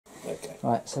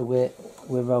Right, so we're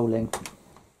rolling.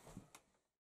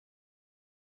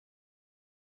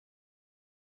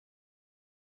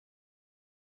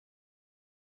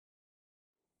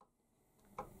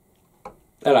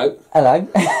 Hello. Hello.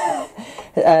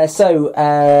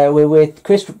 We're with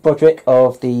Chris Broderick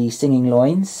of the Singing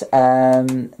Loins.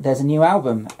 There's a new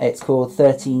album. It's called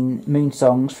 13 Moon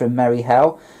Songs from Merry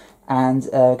Hell, and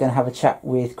we're going to have a chat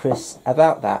with Chris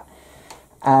about that.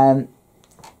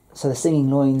 So the Singing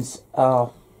Loins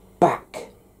are back.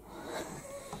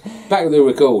 Back with the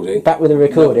recording. Back with the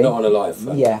recording. Not on a live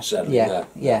phone. Yeah, sadly,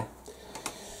 yeah.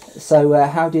 So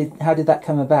how did that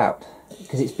come about?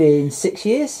 Because it's been 6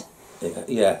 years.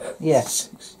 Yeah. Yeah.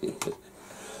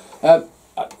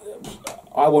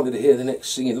 I wanted to hear the next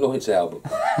Singing Loins album.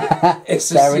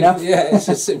 Fair enough. Yeah, it's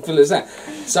as simple as that.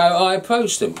 So I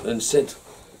approached them and said,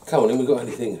 "Come on, have we got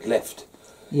anything left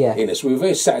in us?" We were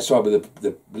very satisfied with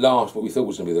the last, what we thought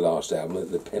was going to be the last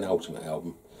album, the penultimate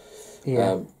album,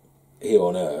 Here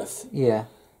on Earth. Yeah.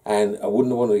 And I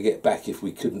wouldn't have wanted to get back if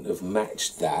we couldn't have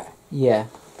matched that. Yeah.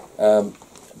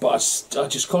 But I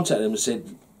just contacted them and said,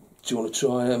 "Do you want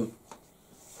to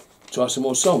try some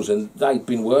more songs?" And they'd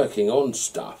been working on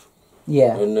stuff.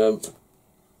 Yeah. And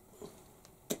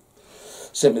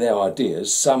sent me their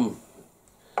ideas. Some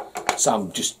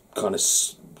just kind of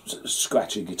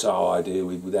scratchy guitar idea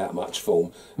without much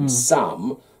form.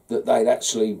 Some that they'd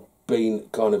actually been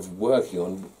kind of working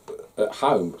on at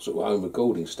home, sort of home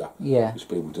recording stuff. Yeah. Which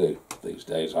people do these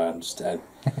days, I understand.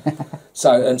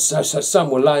 So some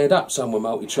were layered up, some were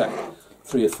multi-track,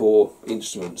 3 or 4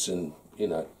 instruments, and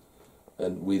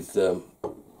and with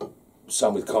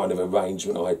some with kind of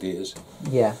arrangement ideas.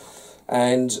 Yeah.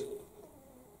 And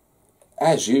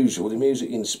as usual, the music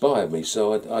inspired me,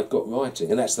 so I got writing,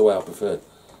 and that's the way I prefer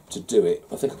to do it.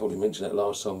 I think I probably mentioned that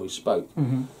last time we spoke.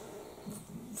 Mm-hmm.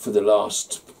 For the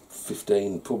last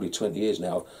 15, probably 20 years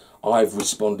now, I've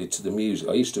responded to the music.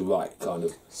 I used to write kind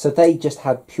of... So they just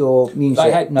had pure music,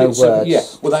 they had no words? Yeah.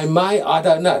 Well, they may, I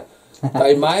don't know.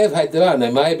 They may have had their own.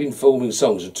 They may have been forming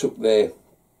songs and took their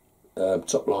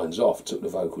top lines off, took the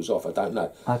vocals off. I don't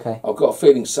know. Okay. I've got a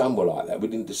feeling some were like that. We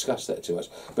didn't discuss that too much.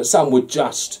 But some were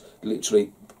just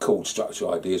literally chord structure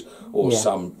ideas, or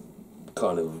some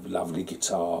kind of lovely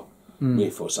guitar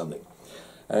riff or something.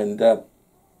 And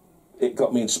it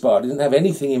got me inspired. I didn't have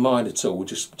anything in mind at all.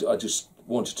 I just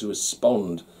wanted to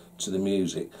respond to the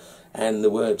music, and the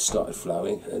words started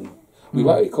flowing, and we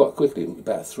wrote it quite quickly,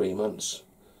 about 3 months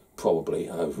probably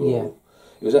overall. Yeah.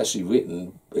 It was actually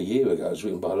written a year ago. It was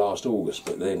written by last August,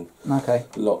 but then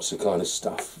lots of kind of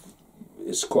stuff.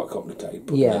 It's quite complicated.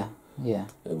 Yeah.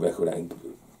 A record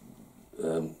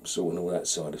sorting all that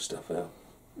side of stuff out.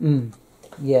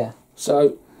 Yeah.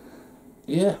 So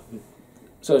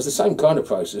it's the same kind of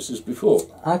process as before.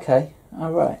 Okay.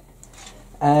 All right.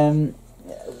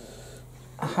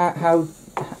 How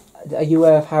are you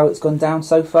aware of how it's gone down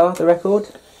so far, the record?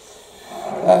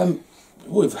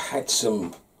 We've had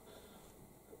some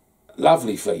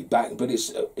lovely feedback, but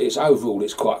it's overall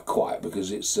it's quite quiet,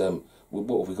 because it's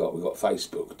what have we got? We've got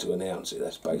Facebook to announce it.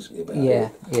 That's basically about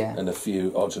it. Yeah. And a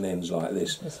few odds and ends like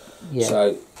this. Yeah.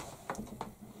 So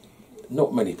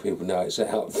not many people know it's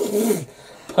out.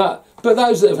 but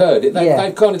those that have heard it,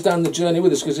 they've kind of done the journey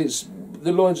with us, because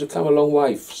the Loins have come a long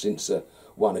way since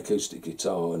one acoustic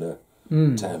guitar and a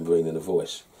tambourine and a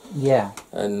voice. Yeah.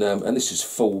 And this is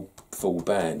full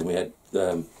band, and we had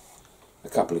a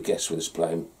couple of guests with us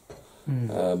playing,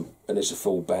 and it's a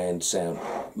full band sound,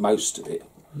 most of it.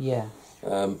 Yeah.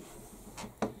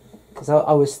 Because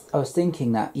I was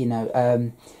thinking that,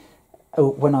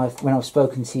 when I've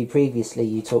spoken to you previously,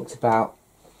 you talked about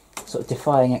sort of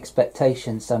defying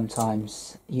expectations.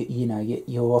 Sometimes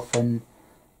you're often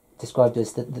described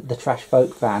as the trash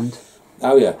folk band.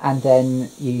 Oh yeah. And then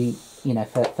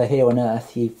for Here on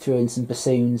Earth, you threw in some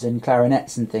bassoons and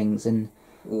clarinets and things, and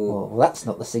well, that's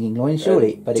not the Singing Loins,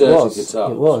 surely, but it was.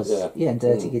 Guitars, it was. Yeah, and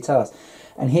dirty guitars.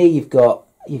 And here you've got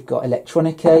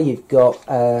electronica, you've got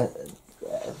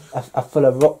a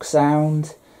fuller rock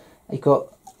sound, you've got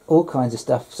all kinds of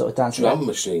stuff, sort of dancing. Drum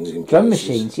machines in Drum places.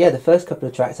 machines, yeah. The first couple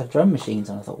of tracks have drum machines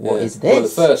on. I thought, what is this? Well, the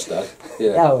first does.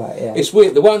 Yeah. Oh right, yeah. It's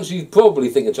weird. The ones you probably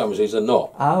think are drum machines are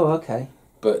not. Oh okay.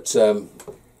 But so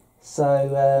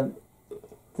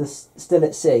Still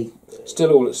at Sea.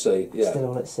 Still All at Sea. Yeah. Still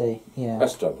All at Sea. Yeah.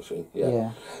 That's a drum machine. Yeah.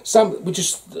 Yeah. Some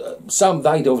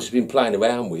they'd obviously been playing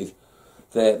around with.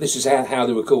 This is how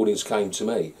the recordings came to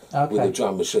me, with the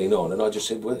drum machine on, and I just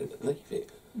said, well, leave it.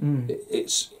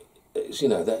 It's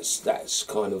that's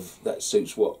kind of, that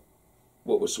suits what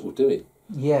we're sort of doing.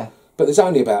 Yeah. But there's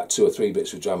only about 2 or 3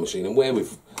 bits of drum machine, and where we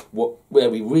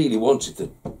really wanted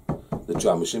the the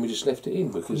drum machine. We just left it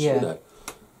in because Yeah. you know.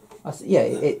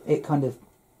 It kind of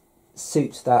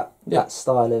suits that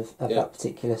style of that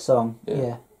particular song.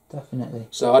 Yeah, definitely.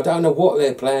 So I don't know what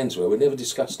their plans were. We never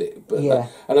discussed it. But Yeah.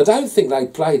 and I don't think they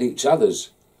played each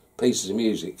other's pieces of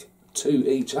music to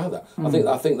each other.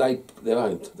 I think they their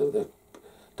own.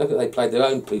 Don't think they played their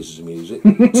own pieces of music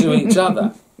to each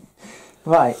other.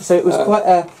 Right. So it was quite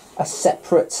a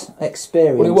separate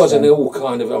experience. Well, it was, and then. it all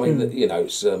kind of. I mean, you know,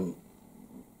 it's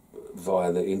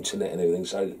via the internet and everything.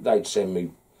 So they'd send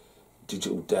me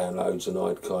digital downloads, and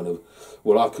I'd kind of.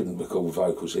 Well, I couldn't record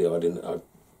vocals here. I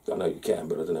know you can,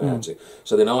 but I don't know how to.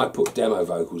 So then I put demo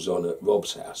vocals on at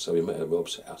Rob's house. So we met at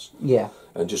Rob's house. Yeah.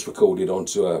 And just recorded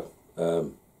onto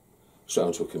straight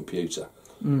onto a computer.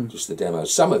 Just the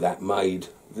demos. Some of that made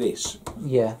this.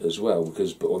 Yeah. As well,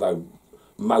 but although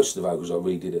most of the vocals I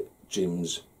redid at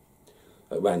Jim's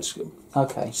at Ranscombe.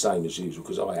 Okay. Same as usual,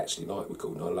 because I actually like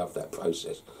recording. I love that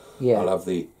process. Yeah. I love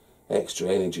the extra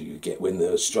energy you get when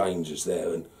there are strangers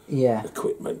there and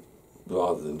equipment,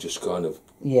 rather than just kind of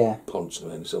poncing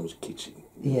around in someone's kitchen.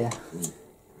 Yeah.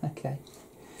 Okay.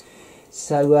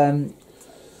 So,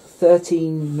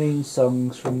 13 Moon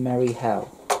songs from Merry Hell.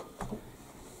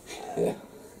 Yeah.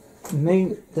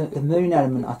 The moon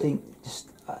element, I think,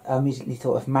 I immediately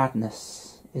thought of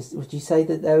Madness. Would you say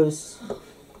that there was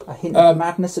a hint of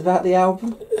madness about the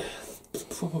album?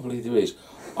 Probably there is.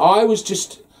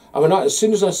 As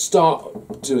soon as I start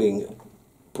putting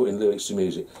lyrics to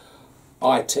music,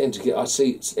 I tend to I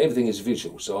see everything is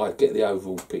visual, so I get the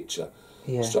overall picture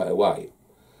straight away.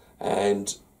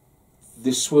 And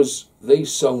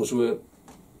these songs were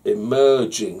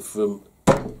emerging from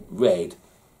red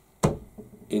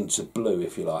into blue,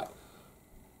 if you like,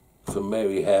 from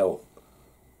Merry Hell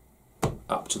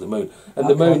up to the moon. And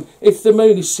the moon, if the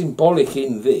moon is symbolic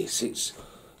in this, it's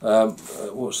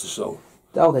what's the song?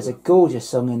 Oh, there's a gorgeous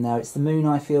song in there. It's The Moon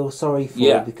I Feel Sorry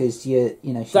For, because she's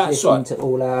listening to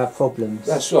all our problems.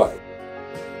 That's right.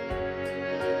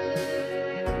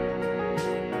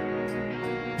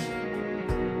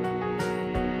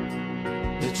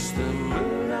 It's the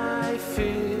moon I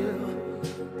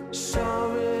feel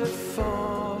sorry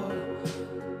for,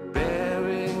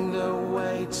 bearing the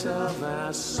weight of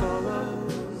our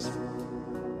sorrows.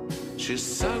 She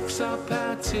soaks up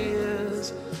our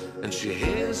tears, and she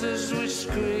hears as we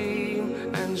scream,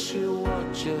 and she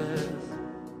watches.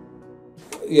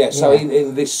 Yeah, so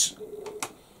in this,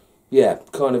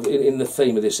 kind of in the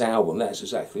theme of this album, that's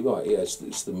exactly right. Yeah,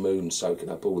 it's the moon soaking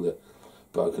up all the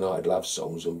broken-hearted love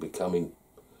songs and becoming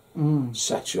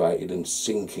saturated and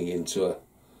sinking into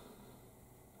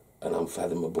an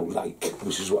unfathomable lake,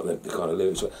 which is what the kind of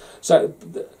lyrics were. So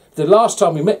the last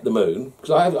time we met the moon,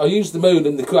 because I used the moon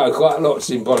and the crow quite a lot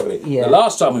symbolically. Yeah. The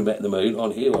last time we met the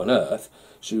moon here on Earth,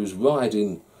 she was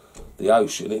riding the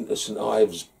ocean into St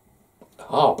Ives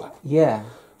Harbour. Yeah.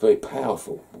 Very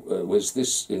powerful. Was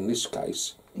this in this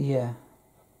case? Yeah.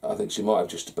 I think she might have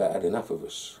just about had enough of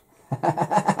us.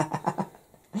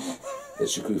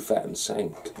 As she grew fat and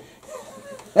sank.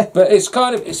 But it's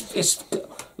kind of it's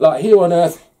like Here on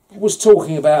Earth was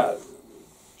talking about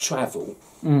travel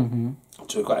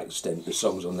to a great extent. The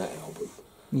songs on that album.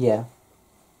 Yeah.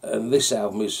 And this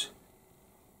album is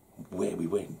where we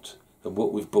went and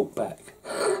what we've brought back.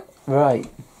 Right.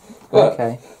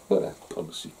 Okay. What a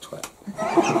policy twat.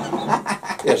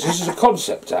 Yes, this is a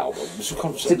concept album. It's a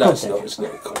concept. No, it's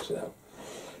not a concept album.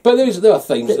 But there are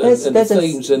themes and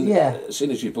themes, and as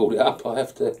soon as you brought it up, I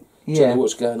have to tell you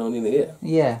what's going on in here.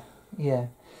 Yeah, yeah.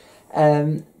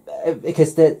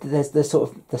 Because there's the sort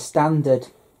of the standard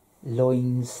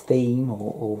Loins theme,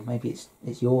 or maybe it's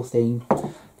your theme,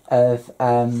 of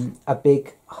a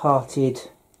big-hearted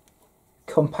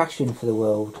compassion for the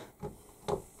world,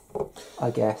 I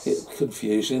guess.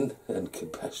 Confusion and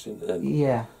compassion. And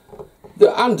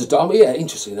the underdog,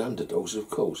 interesting underdogs, of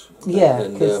course. Yeah,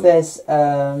 because there's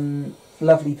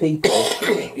lovely people.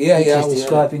 Just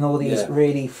describing all these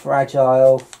really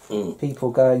fragile people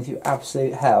going through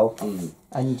absolute hell,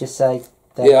 and you just say.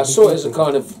 I saw it as a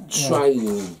kind of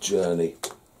train journey.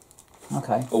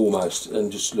 Okay. Almost, and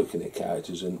just looking at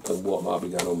characters and what might be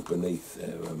going on beneath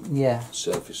their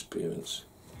surface appearance.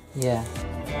 Yeah.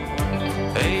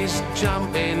 He's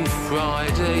jumping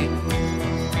Friday.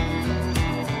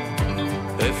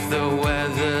 If the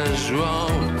weather's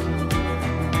wrong,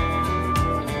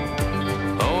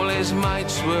 all his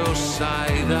mates will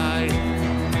say they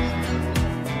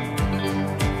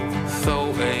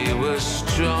thought he was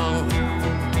strong.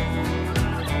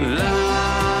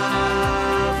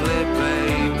 Lovely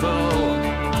people,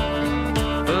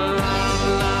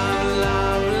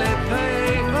 lovely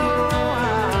people,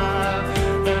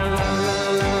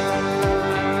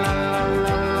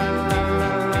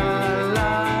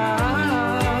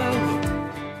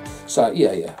 So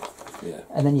yeah.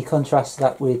 And then you contrast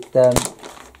that with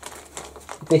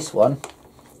this one,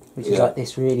 which is like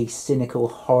this really cynical,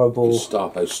 horrible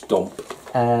Gestapo stomp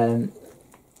person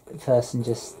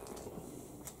just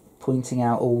pointing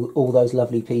out all those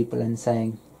lovely people and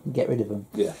saying, get rid of them.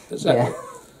 Yeah, exactly.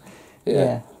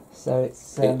 Yeah. So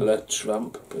it's Hitler,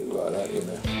 Trump, people like that, you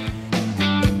know.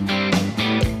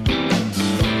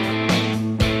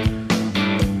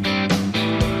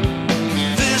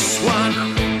 This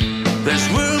one, there's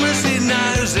rumours he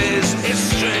knows his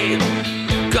history.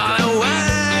 Got the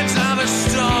words of a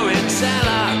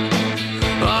storyteller.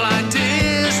 All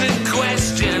ideas and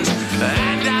questions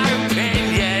and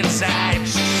opinions and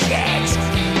shit.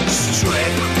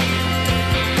 Strip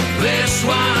this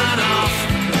one off,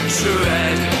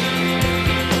 tread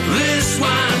this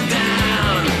one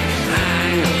down,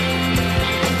 hang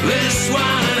this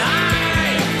one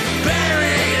high,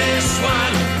 bury this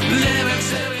one, never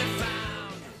to be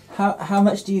found. how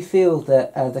much do you feel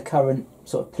that the current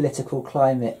sort of political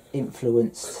climate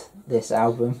influenced this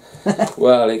album?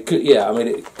 Well, it could. Yeah, I mean,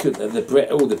 it could.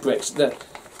 All the Brexit,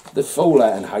 the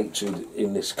fallout and hatred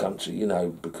in this country, you know,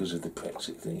 because of the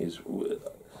Brexit thing, is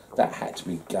that had to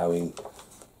be going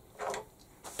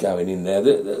in there.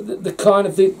 The kind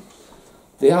of the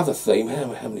other theme.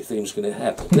 How many themes can it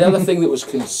have? The other thing that was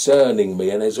concerning me,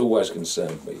 and has always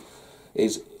concerned me,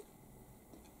 is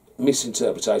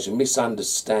misinterpretation,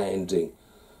 misunderstanding,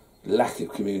 lack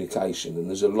of communication, and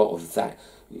there's a lot of that.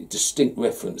 Distinct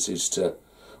references to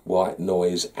white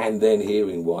noise, and then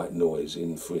hearing white noise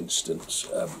in, for instance,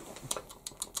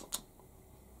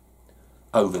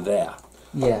 Over There.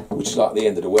 Yeah. Which is like the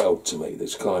end of the world to me.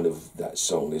 There's kind of, that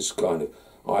song is kind of,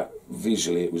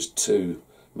 visually it was two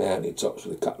mountain tops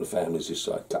with a couple of families this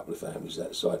side, a couple of families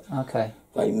that side. Okay.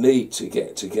 They need to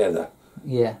get together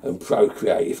Yeah. and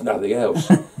procreate, if nothing else,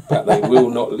 but they will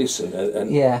not listen.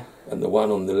 And the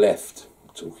one on the left,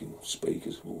 talking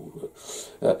speakers,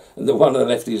 and the one on the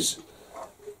left is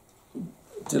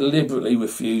deliberately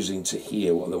refusing to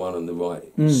hear what the one on the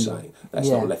right is saying. That's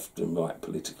not left and right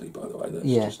politically, by the way.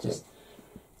 That's just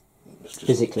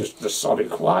physically. Just the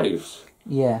sonic waves.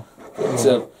 Yeah.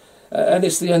 But, and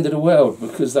it's the end of the world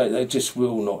because they just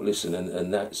will not listen,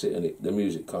 and that's it. And the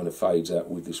music kind of fades out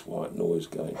with this white noise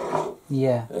going.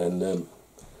 Yeah. And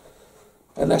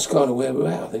that's kind of where we're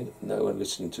at, I think. No one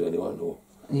listening to anyone, or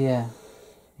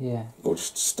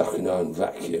just stuck in their own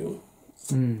vacuum.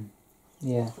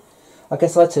 Yeah. I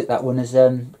guess I took that one as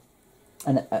an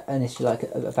issue like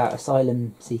about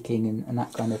asylum seeking and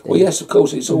that kind of thing. Well, yes, of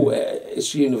course, it's all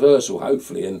it's universal,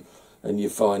 hopefully, and you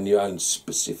find your own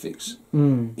specifics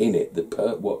in it.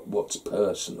 What's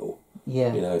personal.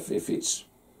 Yeah. You know, if it's,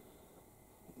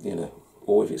 you know,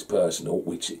 or if it's personal,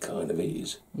 which it kind of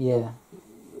is. Yeah.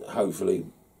 Hopefully,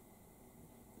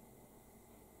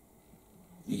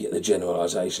 you get the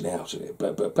generalisation out of it.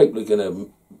 But people are going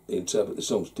to interpret the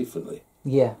songs differently.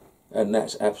 Yeah. And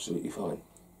that's absolutely fine.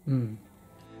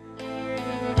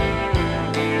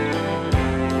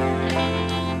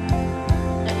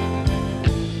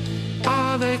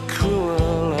 Are they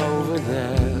cruel over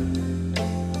there?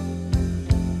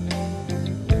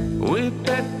 We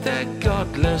bet they're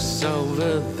godless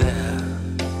over there.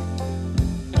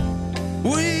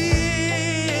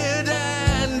 Weird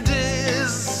and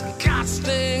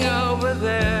disgusting over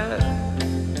there.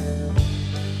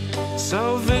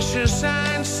 So vicious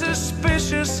and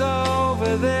suspicious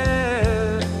over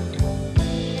there.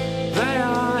 They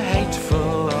are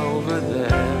hateful over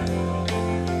there.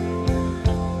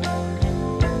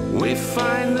 We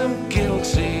find them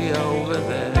guilty over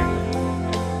there.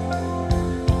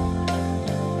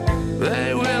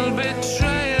 They will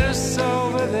betray us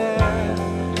over there.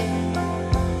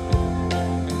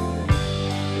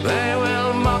 They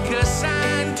will mock us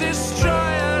and destroy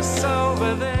us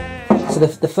over there. So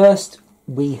the first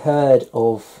we heard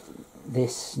of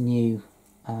this new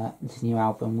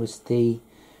album was the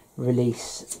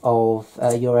release of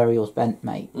Your Ariel's Bent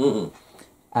Mate,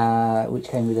 which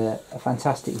came with a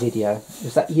fantastic video.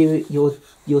 Was that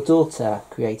your daughter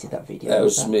created that video? That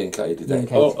was me and Kay did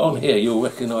that. On here you'll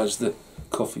recognise the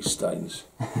coffee stains.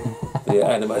 The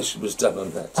animation was done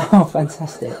on that. Oh,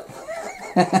 fantastic.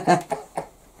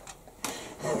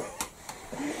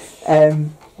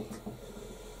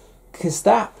 Because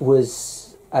that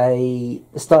was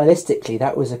stylistically,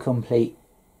 that was a complete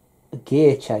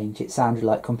gear change. It sounded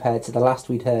like compared to the last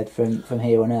we'd heard from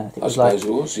Here on Earth. It was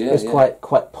quite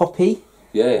poppy.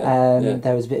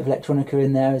 There was a bit of electronica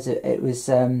in there. It was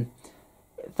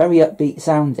very upbeat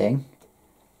sounding.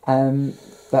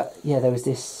 But yeah, there was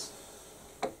this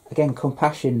again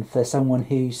compassion for someone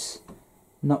who's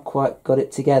not quite got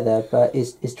it together, but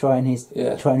is trying his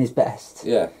best.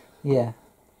 Yeah. Yeah.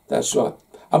 That's right.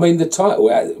 I mean, the title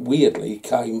weirdly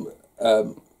came.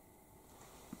 I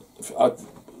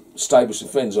stayed with some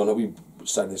friends we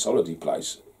stayed in this holiday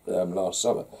place last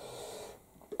summer,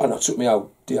 and I took my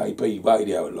old DAB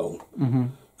radio along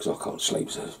because I can't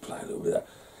sleep, so I was playing a little bit of that.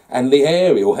 And the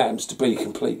aerial happens to be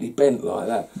completely bent like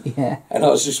that. Yeah. And I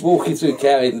was just walking through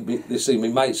carrying this thing. My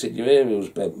mate said, "Your aerial's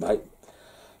bent, mate."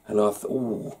 And I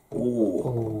thought,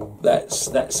 that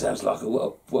sounds like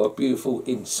what a beautiful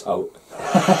insult.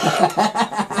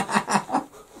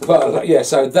 But I was like, yeah,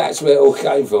 so that's where it all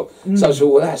came from. So I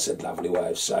thought, well, that's a lovely way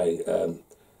of saying,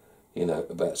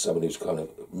 about someone who's kind of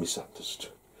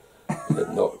misunderstood,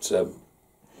 but not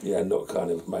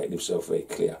kind of making himself very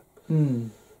clear.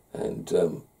 And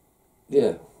so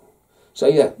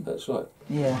yeah, that's right.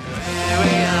 Yeah.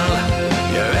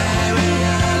 Your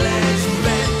aerial is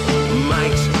bent,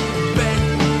 mate,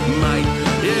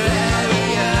 your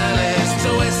aerial is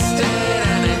twisted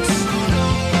and it's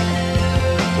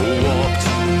warped.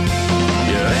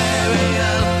 Your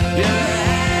aerial's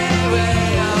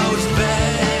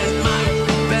bent, mate,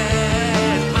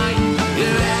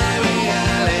 your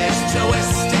aerial is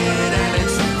twisted and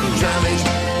it's damaged.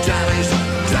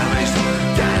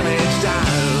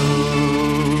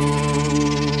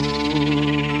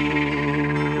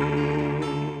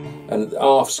 And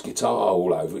Arf's guitar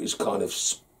all over it is kind of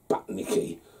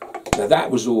Sputnik-y. Now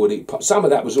some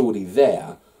of that was already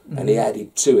there, and he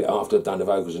added to it after I'd done the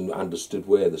vocals and understood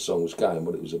where the song was going,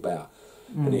 what it was about.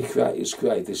 And he's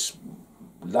created this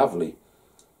lovely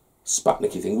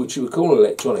Sputnik-y thing, which you would call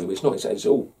electronic, but it's not. It's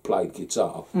all played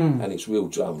guitar, and it's real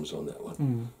drums on that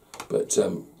one. But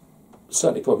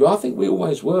certainly poppy. I think we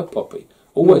always were poppy.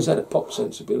 Always had a pop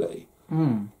sensibility,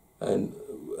 and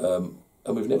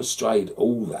we've never strayed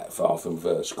all that far from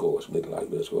verse chorus, middle eight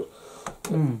verse chorus.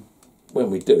 When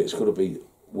we do, it's got to be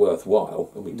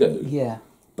worthwhile, and we do. Yeah.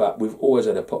 But we've always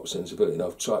had a pop sensibility, and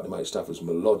I've tried to make stuff as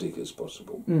melodic as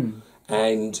possible,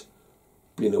 and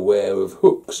being aware of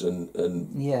hooks and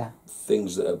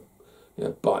things that are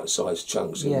bite-sized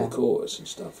chunks in the chorus and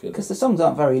stuff. Because the songs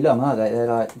aren't very long, are they? They're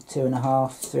like 2.5,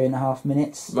 3.5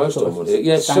 minutes. Most of them,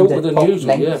 it's shorter than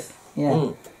usual. Length.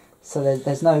 Yeah. So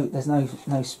there's no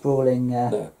sprawling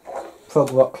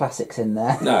prog rock classics in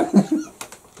there. No.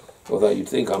 Although you'd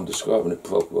think I'm describing a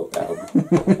prog rock album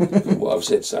from what I've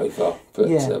said so far, but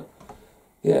it's a.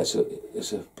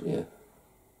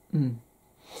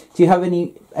 Do you have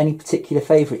any particular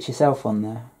favourites yourself on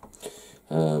there?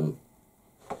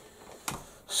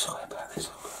 Sorry about this.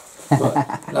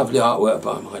 Right, lovely artwork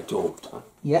by my daughter.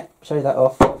 Yeah, show that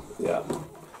off. Yeah,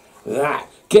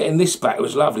 getting this back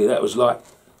was lovely. That was like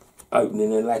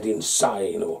opening Aladdin's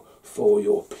Sane or For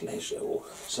Your Pleasure or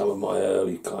some of my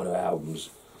early kind of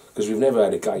albums. Because we've never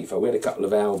had a gatefold. We had a couple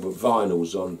of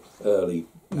vinyls on early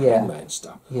Hangman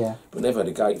stuff. Yeah. But never had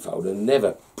a gatefold and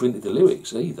never printed the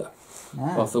lyrics either.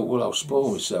 No. I thought, well, I'll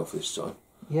spoil myself this time.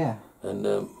 Yeah. And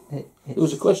it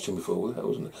was a question before that,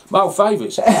 wasn't it? My old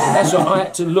favourites. That's what I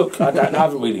had to look. I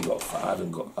haven't really got. I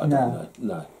don't know.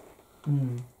 No.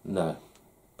 No.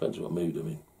 Depends what mood I'm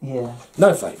in. Yeah.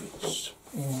 No favourites.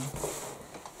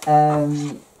 Yeah.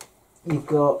 You've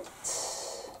got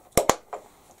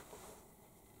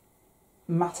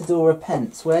Matador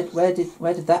Repents. Where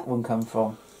did that one come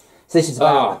from? So this is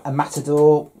about a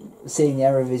matador seeing the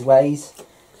error of his ways.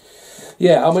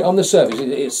 Yeah, I mean, on the surface,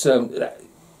 it's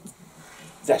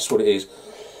that's what it is,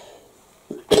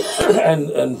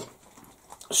 and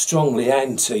strongly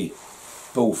anti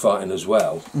bullfighting as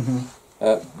well.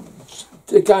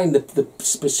 Again, the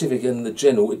specific and the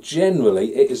general.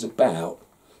 Generally, it is about.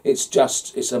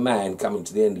 It's a man coming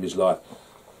to the end of his life,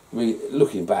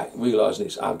 looking back, realising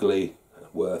it's ugly,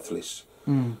 worthless,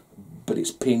 but it's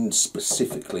pinned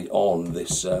specifically on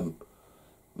this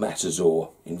matador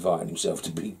inviting himself to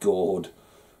be gored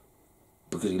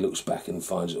because he looks back and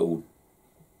finds it all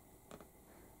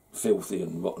filthy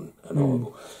and rotten and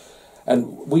horrible.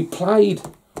 And we played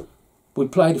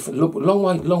for a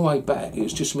long way back. It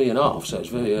was just me and Arf, so it was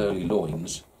very early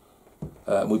Loins.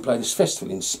 We played this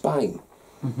festival in Spain.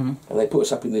 And they put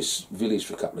us up in this village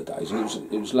for a couple of days,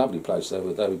 and it was a lovely place. They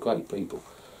were great people.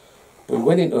 But we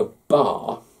went into a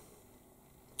bar,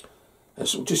 and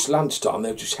sort of just lunchtime.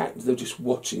 They were just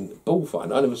watching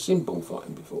bullfighting. I'd never seen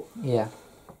bullfighting before. Yeah.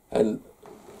 And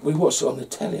we watched it on the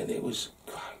telly, and it was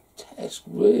grotesque,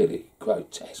 really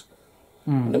grotesque.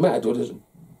 And the matador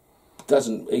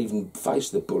doesn't even face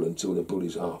the bull until the bull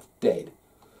is half dead.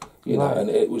 You know,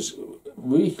 and it was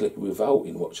really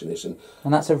revolting watching this. And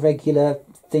that's a regular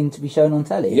thing to be shown on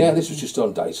telly? Yeah, this was just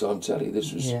on daytime telly.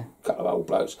 This was a couple of old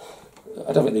blokes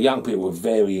I don't think the young people were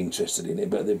very interested in it,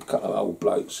 but there were a couple of old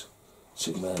blokes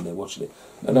sitting around there watching it.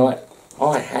 And I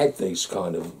had these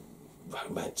kind of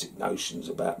romantic notions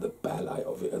about the ballet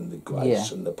of it and the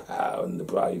grace and the power and the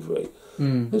bravery.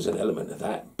 There's an element of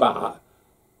that, but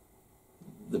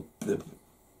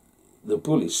the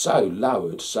bull is so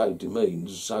lowered, so demeaned,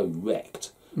 so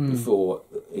wrecked before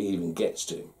he even gets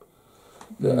to him.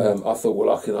 That, I thought, well,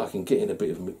 I can get in a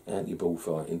bit of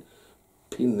anti-bullfighting,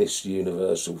 pin this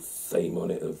universal theme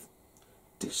on it of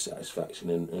dissatisfaction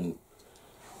and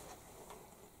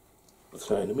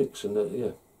throw in a mix and Out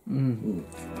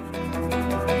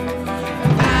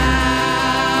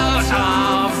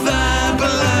of the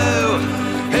blue,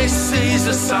 he sees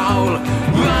a soul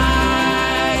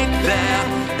right there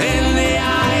in the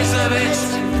eyes of it.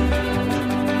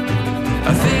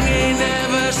 A thing he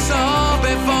never saw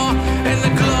before in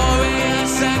the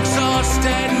glorious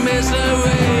exhausted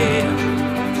misery.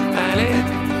 And it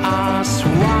asks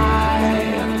why?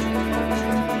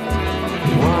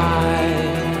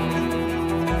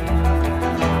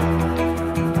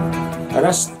 And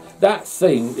that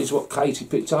theme is what Katie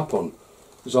picked up on,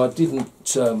 because I didn't.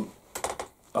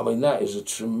 I mean, that is a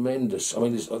tremendous. I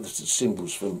mean, there's other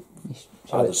symbols from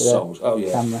other songs. Oh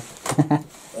yeah.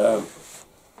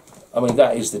 I mean,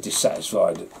 that is the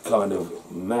dissatisfied kind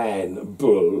of man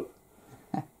bull.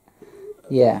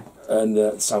 Yeah.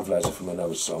 And Sunflowers are from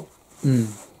another song.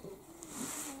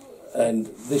 And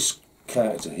this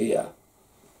character here,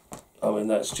 I mean,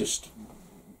 that's just.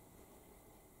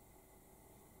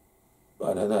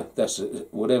 I don't know. That's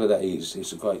whatever that is.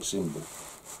 It's a great symbol.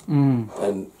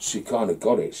 And she kind of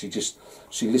got it. She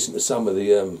listened to some of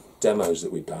the demos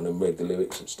that we'd done and read the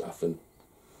lyrics and stuff, and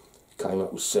came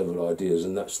up with several ideas,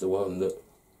 and that's the one that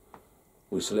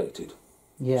we selected.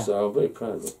 Yeah. So I'm very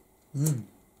proud of it.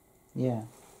 Yeah.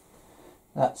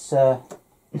 That's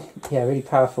really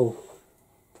powerful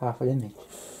image.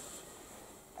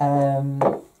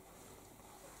 And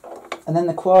then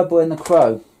the choir boy and the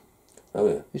crow. Oh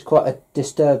yeah. It's quite a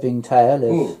disturbing tale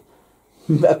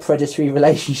of a predatory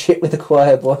relationship with the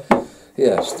choir boy.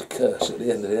 Yeah, it's the curse at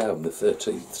the end of the album, the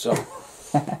 13th song.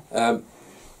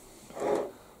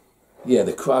 Yeah,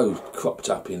 the crow cropped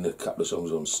up in a couple of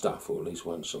songs on Stuff, or at least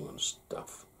one song on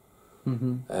Stuff.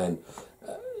 And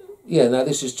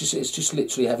this is just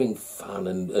literally having fun,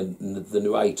 and the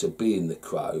narrator being the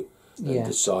crow and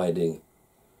deciding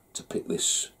to pick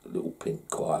this little pink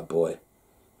choir boy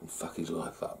and fuck his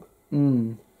life up.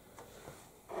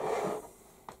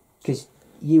 Because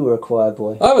you were a choir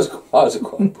boy. I was a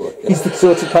choir boy. Yeah. It's the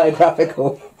sort of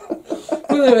biographical.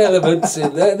 Well, there are elements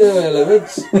in there. There are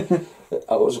elements.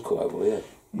 I was a choir boy. Yeah.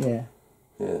 Yeah.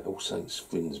 Yeah. All Saints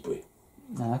Finsbury.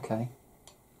 Oh, okay.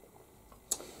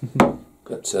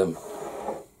 But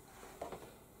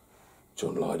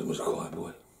John Lydon was a choir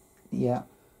boy. Yeah.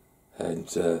 And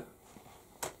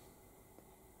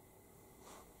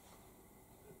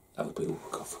other people,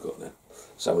 I forgot now.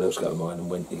 Someone else got to mine and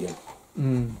went again.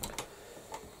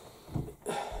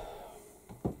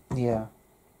 Yeah.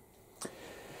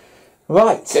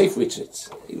 Right. Keith Richards.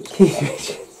 He was Keith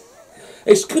Richards.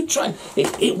 It's good training.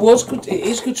 It was good. It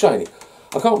is good training.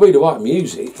 I can't read the right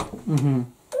music,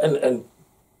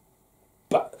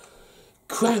 but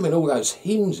cramming all those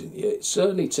hymns in you, it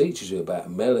certainly teaches you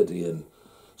about melody and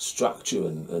structure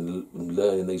and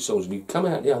learning these songs, and you come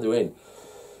out the other end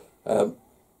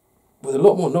with a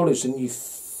lot more knowledge than you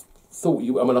thought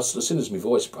you. I mean, as soon as my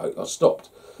voice broke, I stopped.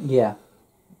 Yeah.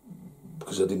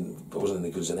 Because I wasn't any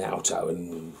good as an alto,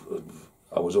 and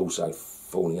I was also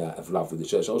falling out of love with the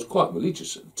church. I was quite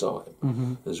religious at the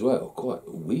time as well, quite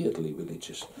weirdly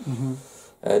religious.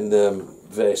 And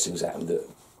various things happened that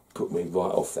put me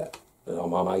right off that.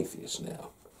 I'm atheist now.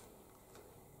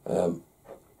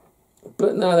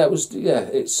 But no, that was,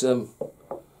 it's, the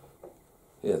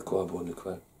choir boy and the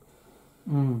crow.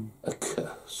 A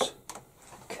curse.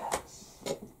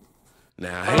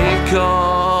 Now he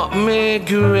caught me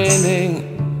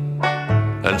grinning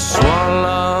and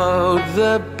swallowed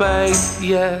the bait,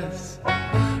 yes,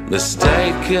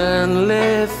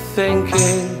 mistakenly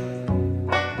thinking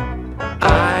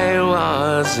I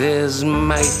was his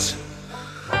mate.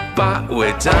 But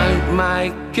we don't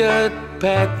make good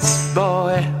pets,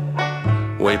 boy,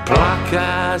 we pluck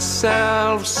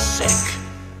ourselves sick.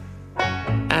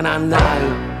 And I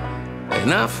know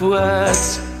enough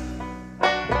words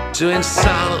to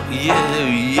insult you,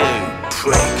 you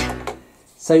prick.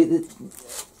 So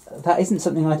that isn't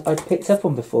something I'd picked up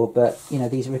on before, but,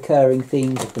 these recurring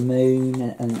themes of the moon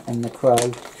and the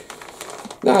crow.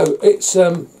 No, it's,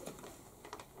 I'm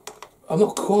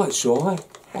not quite sure I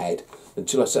had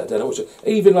until I sat down and watched it.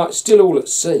 Even like Still All at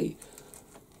Sea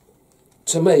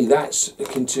to me, that's a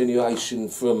continuation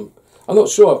from. I'm not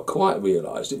sure I've quite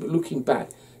realised it, but looking back,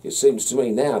 it seems to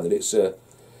me now that it's a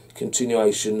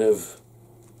continuation of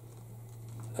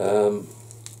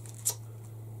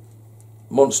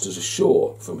Monsters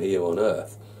Ashore from Here on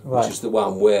Earth, Right. which is the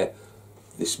one where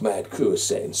this mad crew are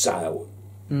setting sail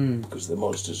because the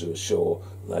monsters are ashore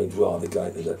and they'd rather go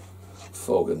into the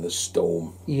fog and the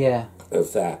storm Yeah.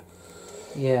 of that.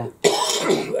 Yeah.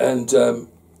 And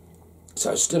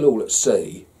so Still All at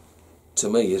Sea, to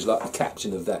me, is like the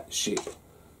captain of that ship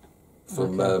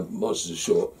from Monsters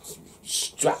Ashore,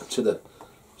 strapped to the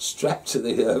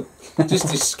just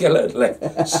his skeleton left,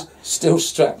 still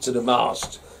strapped to the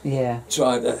mast, Yeah.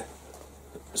 trying to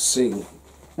sing.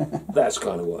 That's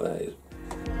kind of what that is.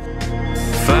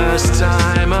 First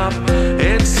time up,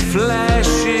 its flesh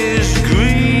is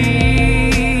green,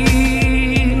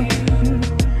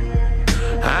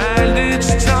 and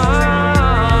its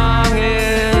tongue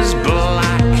is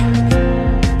black.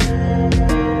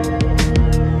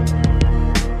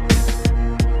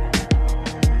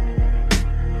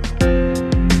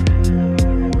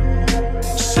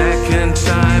 Second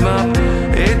time up,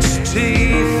 its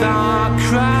teeth are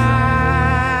crabs,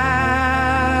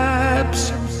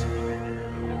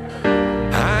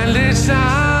 and its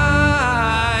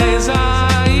eyes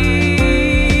are eels.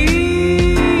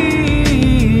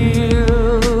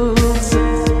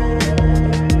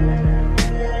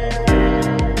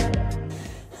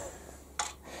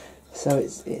 So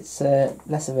it's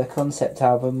less of a concept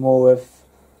album, more of,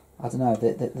 I don't know,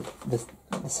 the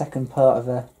second part of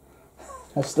a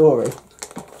story.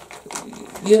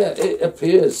 Yeah, it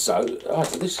appears so.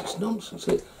 This is nonsense.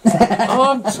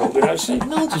 I'm talking absolute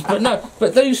nonsense, but no.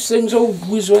 But those things all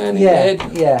whiz around in your head.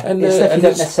 Yeah. And, It's stuff and you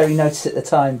don't it's- necessarily notice at the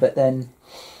time, but then,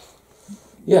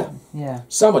 Yeah, yeah.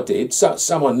 some I did.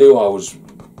 Some I knew I was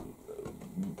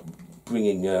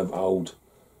bringing old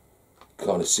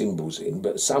kind of symbols in,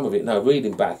 but some of it, no.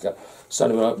 Reading back,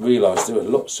 suddenly I realised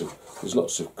there's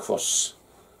lots of cross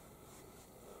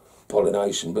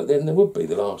pollination. But then there would be.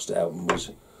 The last album was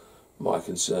My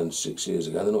Concern 6 years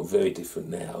ago. They're not very different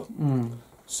now.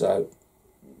 So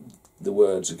the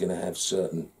words are going to have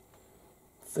certain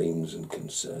themes and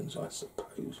concerns, I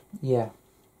suppose. Yeah.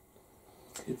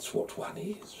 It's what one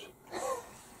is.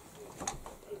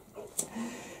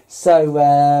 So,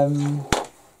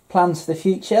 plans for the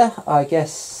future, I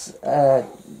guess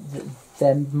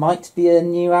there might be a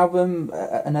new album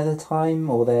another time,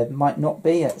 or there might not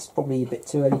be. It's probably a bit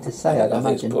too early to say, I'd I think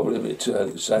imagine. it's probably a bit too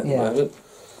early to say at Yeah. the moment.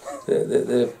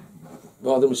 They're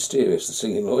rather mysterious, the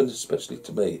Singing Loins, especially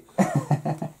to me.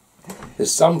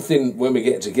 There's something when we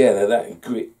get together, that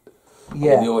grit in the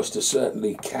Yeah. oyster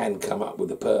certainly can come up with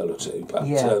a pearl or two, but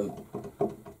Yeah.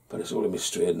 but it's all a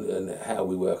mystery, and how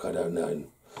we work, I don't know. And,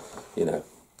 you know,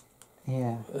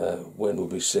 Yeah. when we'll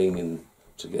be singing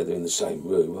together in the same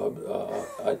room,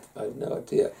 I have no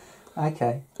idea.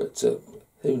 Okay. But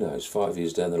who knows, 5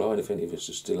 years down the line, if any of us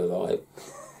are still alive,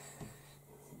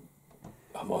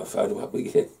 I might phone them up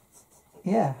again.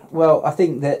 Yeah. Well, I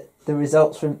think that the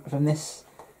results from this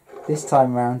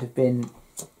time round have been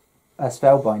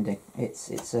spellbinding.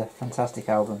 It's a fantastic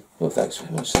album. Well, thanks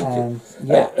very much. Thank you.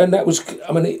 Yeah. And that was,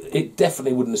 I mean, it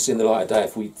definitely wouldn't have seen the light of day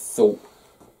if we thought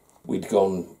we'd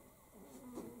gone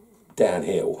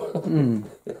downhill.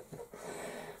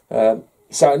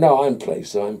 So no, I'm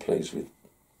pleased. I'm pleased with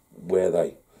where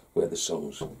the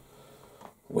songs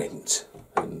went,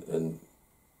 and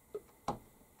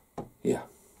yeah.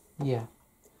 Yeah.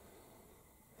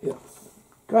 Yeah.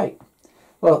 Great.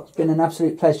 Well, it's been an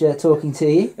absolute pleasure talking to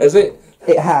you. Is it?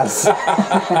 It has.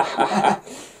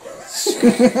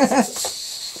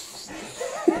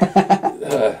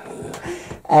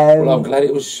 Well, I'm glad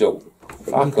it was short.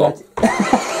 Fuck glad- off.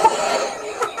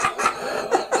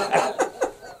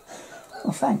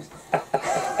 Oh, thanks.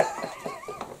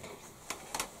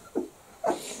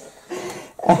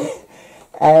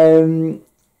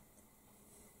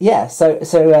 Yeah, so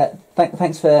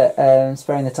thanks for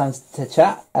sparing the time to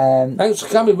chat. Thanks for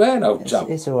coming round, old chum.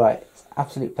 It's all right. It's an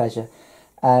absolute pleasure.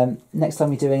 Next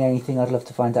time you're doing anything, I'd love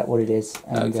to find out what it is.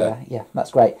 And Okay. yeah,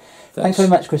 that's great. Thanks very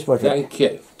much, Chris Broderick. Thank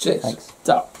you. Cheers. Thanks.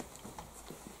 Ta.